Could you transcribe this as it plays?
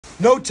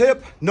No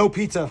tip, no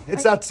pizza.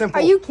 It's that simple.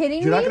 Are you kidding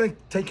me? You're not going to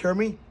take care of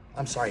me?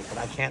 I'm sorry, but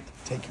I can't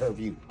take care of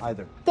you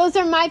either. Those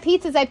are my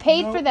pizzas. I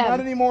paid No, for them. Not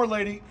anymore,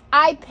 lady.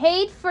 I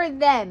paid for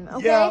them,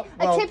 okay? Yeah,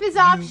 well, a tip is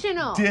you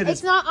optional. did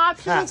It's as not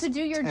optional past to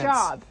do your tense.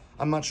 job.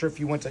 I'm not sure if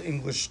you went to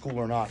English school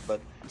or not, but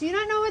Do you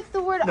not know what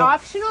the word No.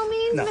 optional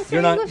means, no, Mr.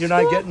 you're not. English You're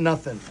School? not getting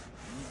nothing.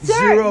 Sir,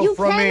 Zero you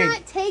from cannot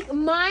me. take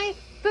my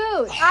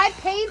food. I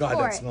paid God,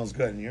 for that it. smells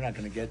good, and you're not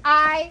going to get.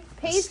 I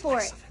paid for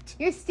it. slice of it.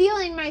 You're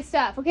stealing my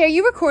stuff. Okay, are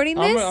you recording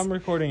this? I'm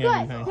recording Good,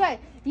 everything. good.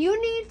 You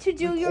need to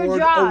do your Record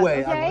job,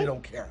 away. okay? I really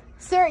don't care.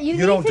 Sir, you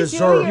need don't to deserve-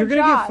 do your You're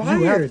gonna job. get fired.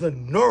 You have the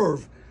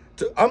nerve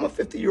to. I'm a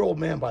 50-year-old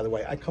man, by the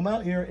way. I come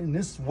out here in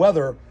this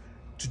weather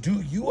to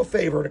do you a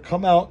favor to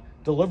come out,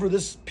 deliver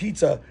this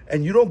pizza,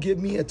 and you don't give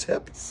me a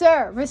tip.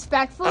 Sir,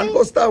 respectfully,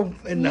 Algo está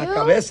en la you-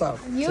 cabeza,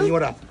 you-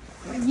 señora.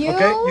 you,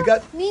 Okay, you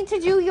got- need to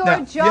do your Now,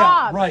 yeah,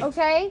 job, right.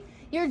 okay?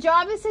 Your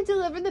job is to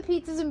deliver the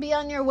pizzas and be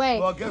on your way.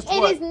 Well, guess It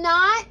what? is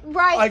not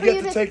right I for get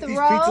you to take throw. these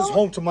pizzas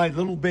home to my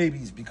little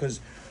babies because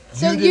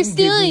So you you're didn't give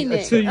stealing me a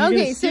it. So you're gonna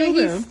Okay, so steal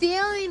he's them?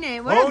 stealing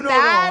it. What Oh, a no,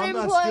 bad I'm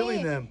not employee.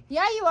 stealing them.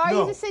 Yeah, you are.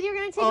 No. You just said you were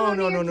going to take Oh, them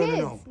no, home no, to no, your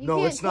no, kids. no. You No,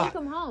 can't it's take not.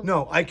 them home.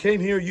 No, I came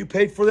here. You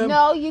paid for them.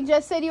 No, you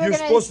just said you were You're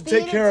going supposed to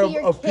take feed care it to of-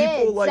 your of people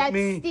kids. like That's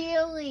me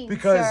stealing,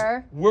 because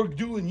sir. we're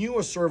doing you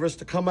a service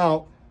to come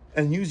out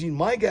and using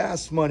my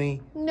gas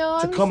money No,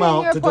 to I'm come saying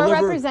out you're a to poor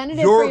deliver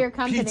representative your for your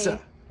company. pizza,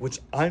 which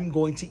I'm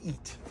going to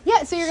eat.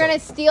 Yeah, so you're going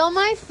to steal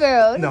my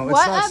food. No, it's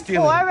what not a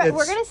stealing. poor- It's-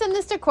 We're going to send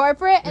this to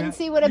corporate and Yeah,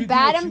 see what a you do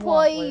bad what you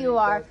want, employee lady, you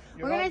are. but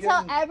We're you're going to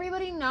not tell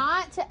everybody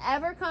not to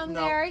ever come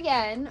No. there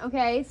again,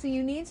 okay? So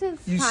you need to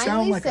You kindly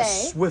sound like a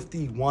say...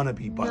 Swifty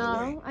wannabe, by the No,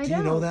 way. I Do you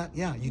know don't. that?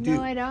 Yeah, you do.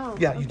 No, I don't,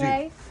 Yeah, you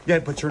okay? do. Yeah,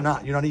 but you're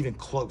not. You're not even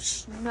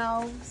close.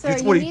 No, sir,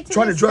 What you are need you to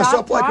trying to just dress stop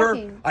up like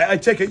talking. her? I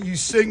take it you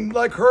sing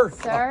like her.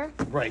 Sir?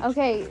 Oh, right.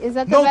 Okay, is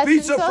that the No best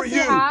pizza insult for you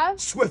you, have?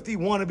 Swifty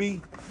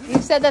wannabe.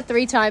 You've said that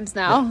 3 times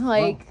now. Yeah,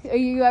 Like, are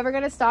you ever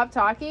going to stop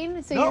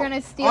talking? So No, you're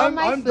going to steal I'm,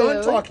 my I'm food?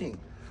 done talking.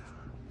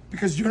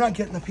 Because you're not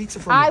getting the pizza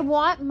from I me.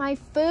 want my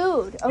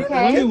food, Okay,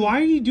 okay?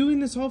 why are you doing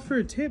this all for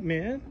a tip,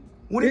 man?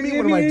 What do you mean? I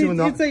What am I mean, doing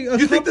now? it's like a You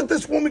think couple- that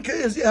this woman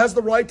has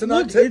the right to not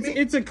Look, tip me?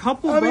 it's a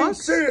couple I mean,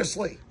 bucks.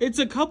 seriously. It's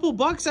a couple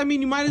bucks. I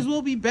mean, you might as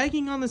well be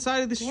begging on the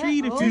side of the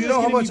street if oh, you're Do you just know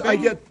how gonna be much I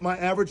begging. get my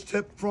average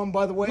tip from,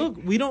 by the way? Look,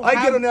 we don't I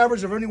have- get an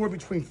average of anywhere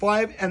between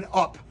 5 and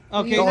up.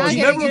 Okay, You're not dollars.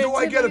 getting Never a do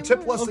I tip get a tip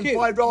anymore? less Okay, than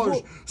 $5.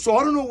 well- So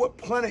I don't know what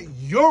planet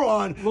you're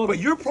on, Well, but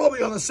you're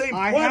probably on the same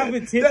I planet have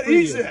a tip that for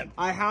he's you. in.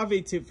 I have a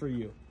tip for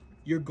you.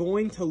 You're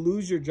going to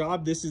lose your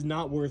job. This is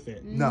not worth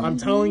it. No. I'm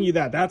telling you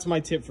that. That's my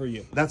tip for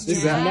you. That's This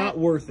too is bad. not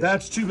worth it.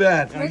 That's too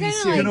bad. We're gonna,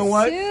 You like, know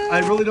what? sue. I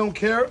really don't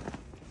care.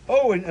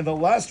 Oh, and the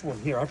last one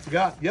here, I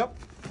forgot. Yep.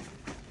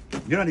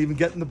 You're not even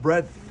getting the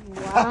bread.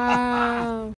 Wow.